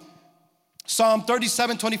 Psalm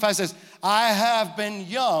 37:25 says, I have been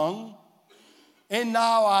young, and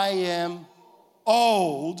now I am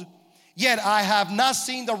old, yet I have not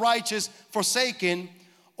seen the righteous forsaken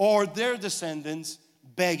or their descendants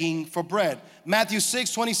begging for bread. Matthew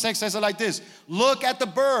 6:26 says it like this. Look at the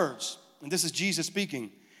birds. And this is Jesus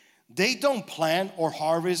speaking. They don't plant or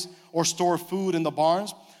harvest or store food in the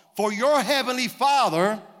barns. For your Heavenly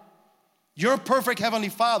Father, your perfect Heavenly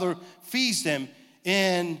Father feeds them.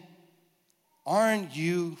 And aren't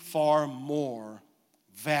you far more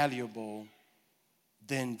valuable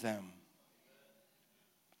than them?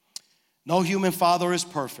 No human father is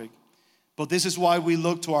perfect, but this is why we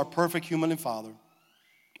look to our perfect human Father,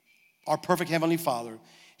 our perfect Heavenly Father.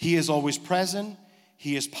 He is always present.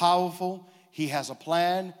 He is powerful. He has a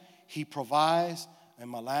plan. He provides. And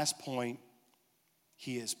my last point,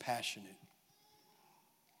 He is passionate.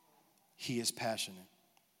 He is passionate.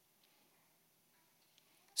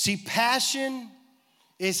 See, passion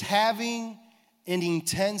is having an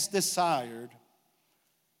intense desire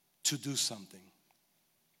to do something.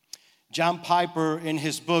 John Piper, in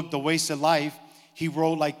his book, The Wasted Life, he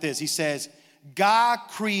wrote like this. He says, God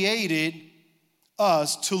created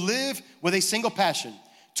us to live with a single passion,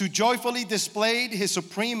 to joyfully display His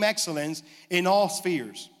supreme excellence in all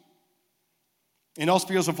spheres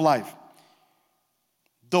of life.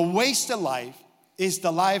 The wasted life is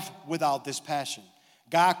the life without this passion.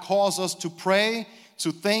 God calls us to pray,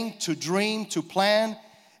 to think, to dream, to plan,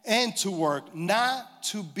 and to work, not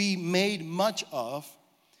to be made much of,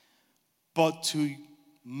 but to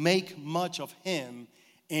make much of Him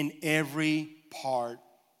in every part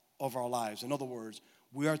of our lives. In other words,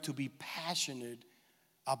 we are to be passionate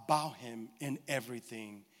about Him in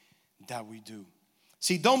everything that we do.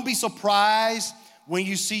 See, don't be surprised when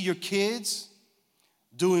you see your kids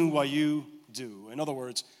doing what you do. In other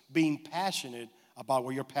words, being passionate about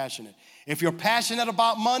what you're passionate. If you're passionate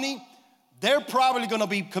about money, they're probably going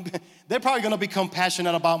to become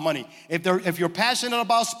passionate about money. If you're passionate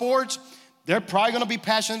about sports, they're probably going to be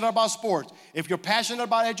passionate about sports. If you're passionate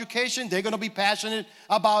about education, they're going to be passionate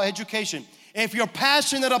about education. If you're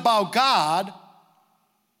passionate about God,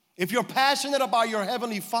 if you're passionate about your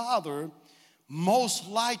Heavenly Father, most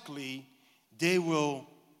likely they will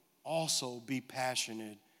also be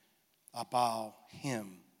passionate about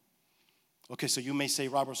Him. Okay, so you may say,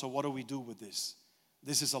 Robert, so what do we do with this?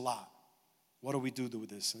 This is a lot. What do we do with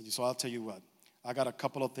this? So I'll tell you what. I got a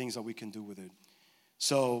couple of things that we can do with it.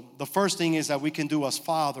 So the first thing is that we can do as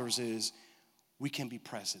fathers is we can be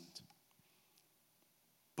present.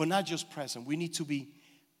 But not just present. We need to be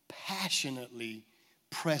passionately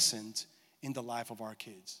present in the life of our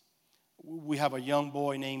kids. We have a young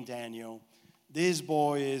boy named Daniel. This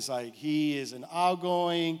boy is he is an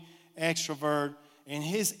outgoing extrovert, and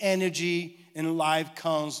his energy in life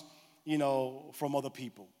comes, from other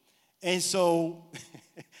people. And so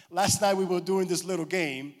last night we were doing this little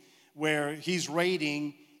game where he's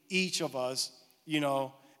rating each of us,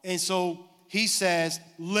 And so he says,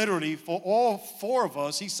 literally, for all four of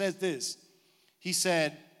us, he says this. He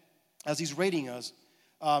said, as he's rating us,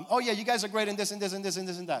 oh yeah, you guys are great in this and this and this and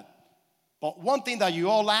this and that. But one thing that you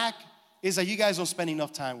all lack is that you guys don't spend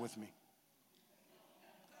enough time with me.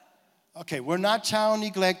 Okay, we're not child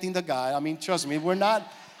neglecting the guy. I mean, trust me, we're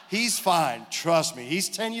not. He's fine, trust me. He's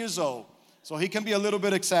 10 years old, so he can be a little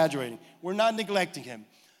bit exaggerating. We're not neglecting him.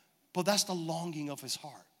 But that's the longing of his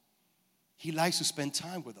heart. He likes to spend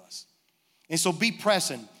time with us. And so be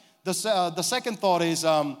present. The second thought is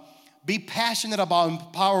be passionate about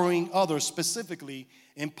empowering others, specifically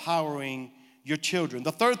empowering your children.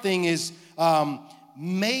 The third thing is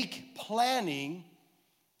make planning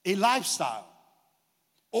a lifestyle.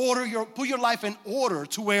 Put your life in order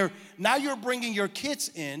to where now you're bringing your kids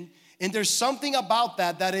in, and there's something about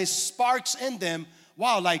that is sparks in them.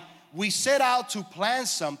 Wow, like we set out to plan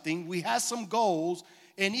something, we had some goals,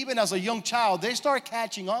 and even as a young child, they start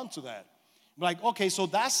catching on to that. Like, okay, so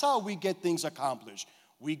that's how we get things accomplished.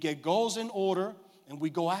 We get goals in order, and we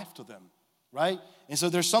go after them, right? And so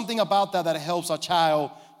there's something about that helps a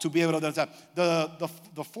child to be able to do that.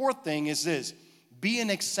 The fourth thing is this: be an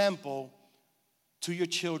example to your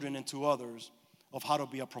children and to others of how to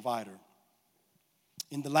be a provider.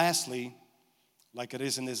 And lastly, like it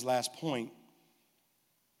is in this last point,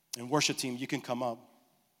 and worship team, you can come up.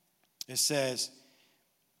 It says,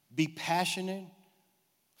 be passionate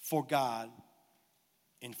for God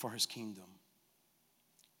and for his kingdom.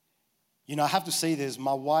 You know, I have to say this.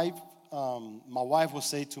 My wife will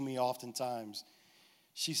say to me oftentimes,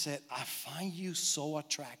 she said, I find you so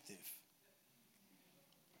attractive.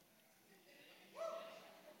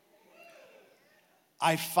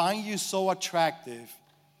 I find you so attractive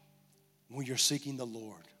when you're seeking the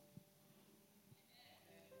Lord.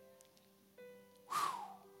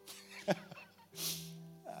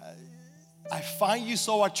 I find you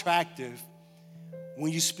so attractive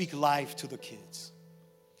when you speak life to the kids.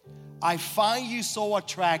 I find you so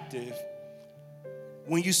attractive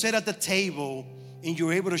when you sit at the table and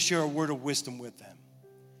you're able to share a word of wisdom with them.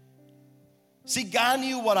 See, God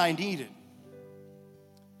knew what I needed.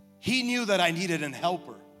 He knew that I needed a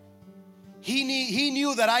helper. He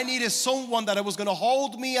knew that I needed someone that was going to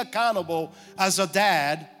hold me accountable as a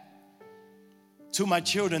dad to my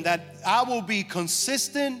children, that I will be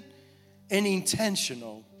consistent and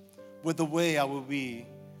intentional with the way I will be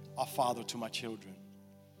a father to my children.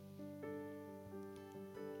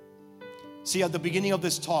 See, at the beginning of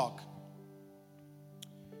this talk,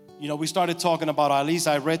 you know, we started talking about, or at least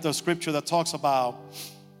I read the scripture that talks about,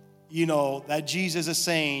 you know, that Jesus is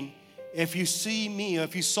saying, if you see me, or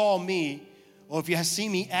if you saw me, or if you have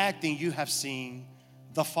seen me acting, you have seen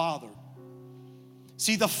the Father.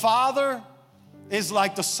 See, the Father is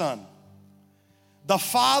like the Son. The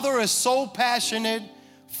Father is so passionate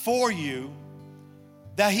for you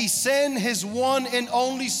that he sent his one and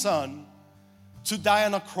only Son to die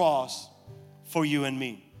on a cross for you and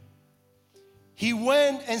me. He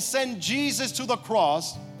went and sent Jesus to the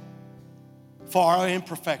cross for our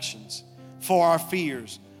imperfections, for our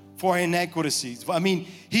fears, for our inequities. I mean,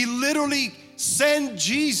 he literally sent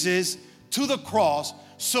Jesus to the cross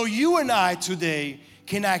so you and I today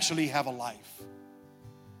can actually have a life.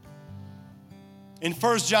 In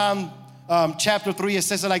 1 John chapter 3, it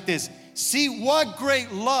says it like this: see what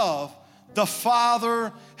great love the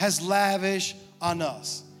Father has lavished on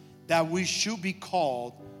us, that we should be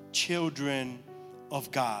called children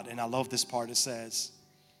of God. And I love this part. It says,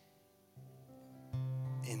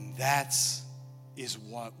 and that is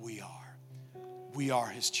what we are. We are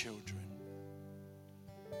his children.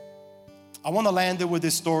 I want to land it with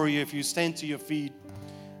this story. If you stand to your feet,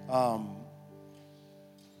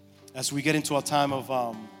 as we get into a time of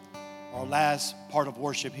our last part of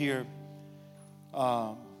worship here.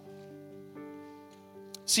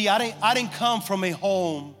 See, I didn't come from a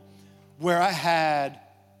home where I had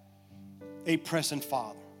a present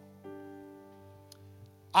father.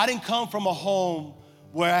 I didn't come from a home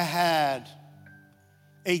where I had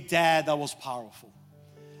a dad that was powerful.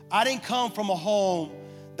 I didn't come from a home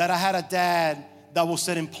that I had a dad that was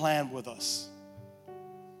sitting plan with us.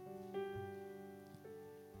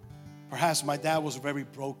 Perhaps my dad was very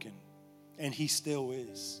broken, and he still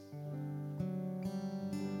is.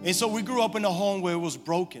 And so we grew up in a home where it was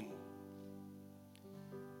broken.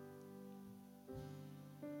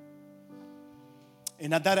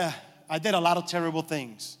 And I did a lot of terrible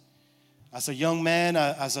things. As a young man,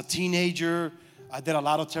 as a teenager, I did a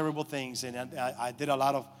lot of terrible things, and I did a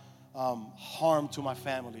lot of harm to my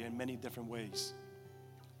family in many different ways.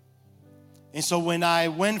 And so when I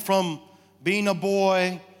went from being a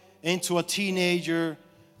boy into a teenager,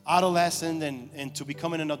 adolescent, and to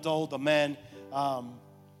becoming an adult, a man,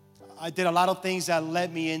 I did a lot of things that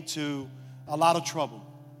led me into a lot of trouble.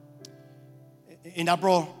 And I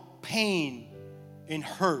brought pain and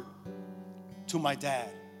hurt to my dad,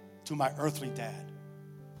 to my earthly dad.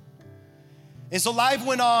 And so life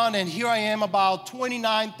went on, and here I am about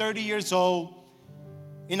 29, 30 years old,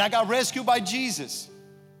 and I got rescued by Jesus.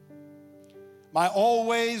 My old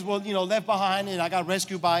ways were, left behind, and I got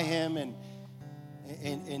rescued by him,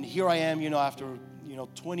 and here I am, after,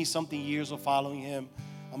 20-something years of following him.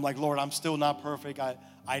 I'm like, Lord, I'm still not perfect.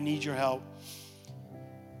 I need your help.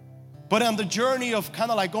 But on the journey of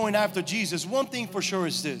kind of like going after Jesus, one thing for sure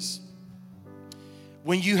is this.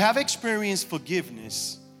 When you have experienced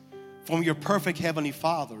forgiveness from your perfect Heavenly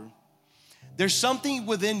Father, there's something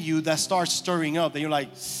within you that starts stirring up. That you're like,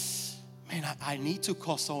 man, I need to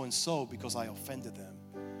call so-and-so because I offended them.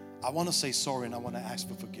 I want to say sorry and I want to ask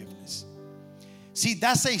for forgiveness. See,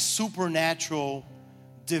 that's a supernatural,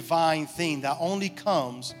 divine thing that only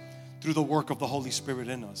comes through the work of the Holy Spirit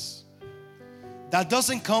in us. That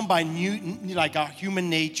doesn't come by like our human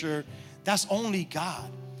nature. That's only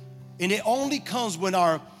God. And it only comes when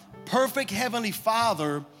our perfect Heavenly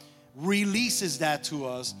Father releases that to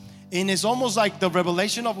us. And it's almost like the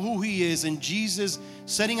revelation of who He is and Jesus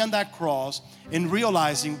sitting on that cross and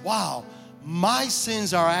realizing, wow, my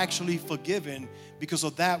sins are actually forgiven because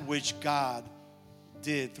of that which God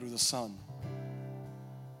did through the Son.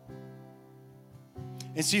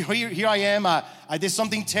 And see, here I am. I did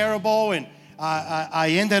something terrible, and I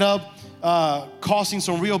ended up causing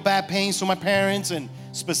some real bad pains to my parents and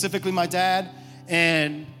specifically my dad.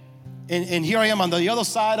 And here I am on the other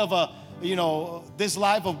side of this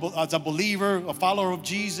life as a believer, a follower of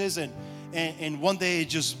Jesus. And one day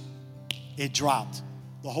it dropped.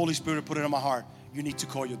 The Holy Spirit put it in my heart. You need to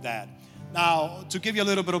call your dad. Now, to give you a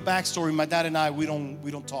little bit of backstory, my dad and I, we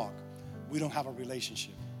don't talk. We don't have a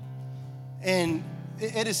relationship. And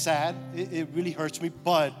it is sad. It really hurts me,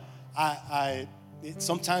 but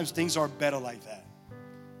sometimes things are better like that.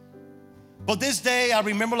 But this day, I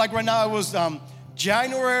remember like right now, it was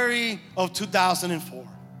January of 2004.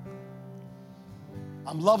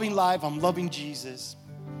 I'm loving life. I'm loving Jesus.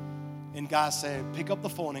 And God said, pick up the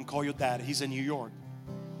phone and call your dad. He's in New York.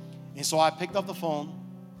 And so I picked up the phone,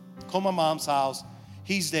 called my mom's house.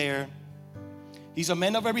 He's there. He's a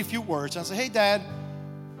man of very few words. I said, hey, Dad,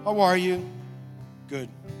 how are you? Good.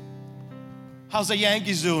 How's the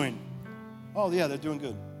Yankees doing? Oh, yeah, they're doing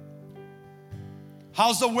good.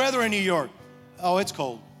 How's the weather in New York? Oh, it's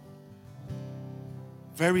cold.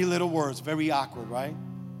 Very little words, very awkward, right?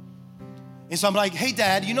 And so I'm like, hey,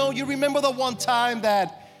 Dad, you remember the one time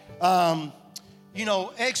that,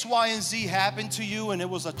 X, Y, and Z happened to you and it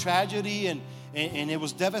was a tragedy and it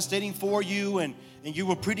was devastating for you and you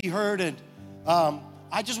were pretty hurt. And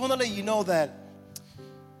I just want to let you know that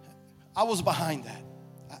I was behind that.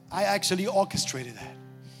 I actually orchestrated that.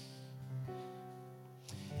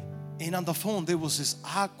 And on the phone, there was this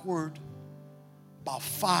awkward, about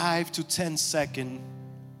 5 to 10 second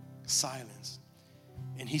silence.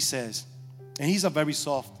 And he says, and he's a very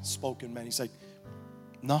soft-spoken man. He's like,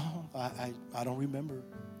 no, I don't remember.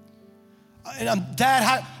 And I'm,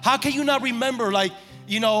 Dad, how can you not remember? Like,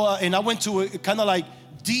 and I went to kind of like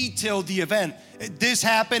detail the event. This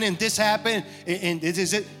happened and this happened and this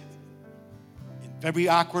is it. And very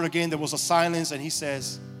awkward again. There was a silence and he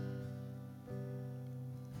says,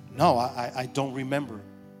 no, I don't remember.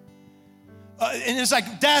 And it's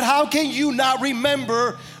like, Dad, how can you not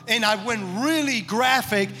remember? And I went really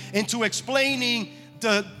graphic into explaining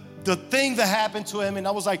the thing that happened to him. And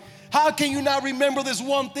I was like, how can you not remember this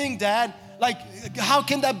one thing, Dad? Like, how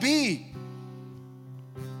can that be?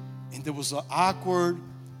 And there was an awkward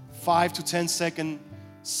 5 to 10 second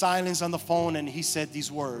silence on the phone. And he said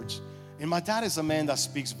these words. And my dad is a man that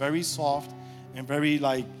speaks very soft and very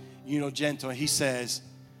gentle. And he says,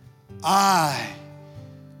 I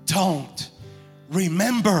don't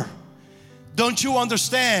remember. Don't you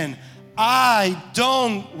understand? I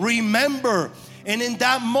don't remember. And in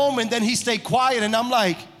that moment, then he stayed quiet, and I'm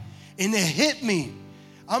like, and it hit me.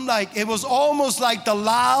 I'm like, it was almost like the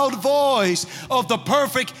loud voice of the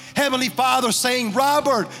perfect Heavenly Father saying,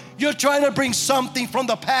 Robert, you're trying to bring something from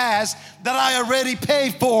the past that I already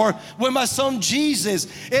paid for with my son Jesus.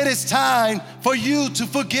 It is time for you to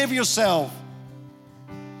forgive yourself.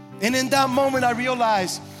 And in that moment, I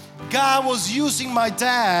realized God was using my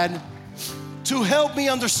dad to help me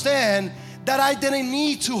understand that I didn't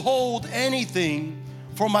need to hold anything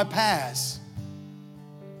from my past,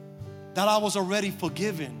 that I was already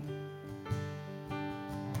forgiven.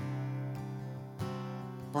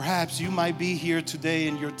 Perhaps you might be here today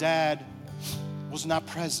and your dad was not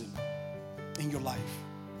present in your life.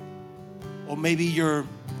 Or maybe your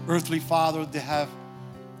earthly father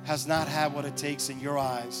has not had what it takes in your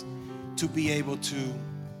eyes to be able to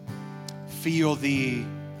feel the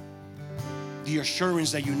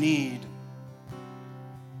assurance that you need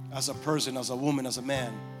as a person, as a woman, as a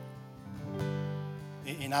man.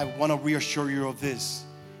 And I want to reassure you of this.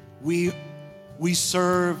 We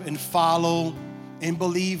serve and follow and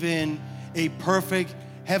believe in a perfect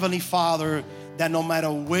Heavenly Father that no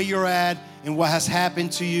matter where you're at and what has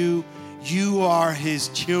happened to you, you are His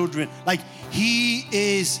children. Like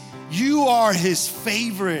you are His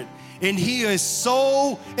favorite. And He is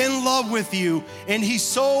so in love with you, and He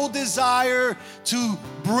so desire to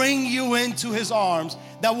bring you into His arms,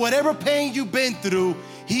 that whatever pain you've been through,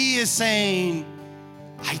 He is saying,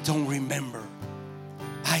 I don't remember.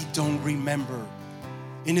 I don't remember.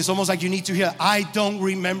 And it's almost like you need to hear, I don't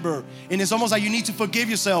remember. And it's almost like you need to forgive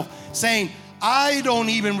yourself, saying, I don't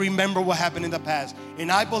even remember what happened in the past.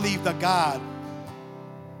 And I believe that God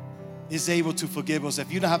is able to forgive us.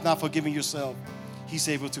 If you have not forgiven yourself, He's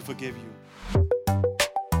able to forgive you.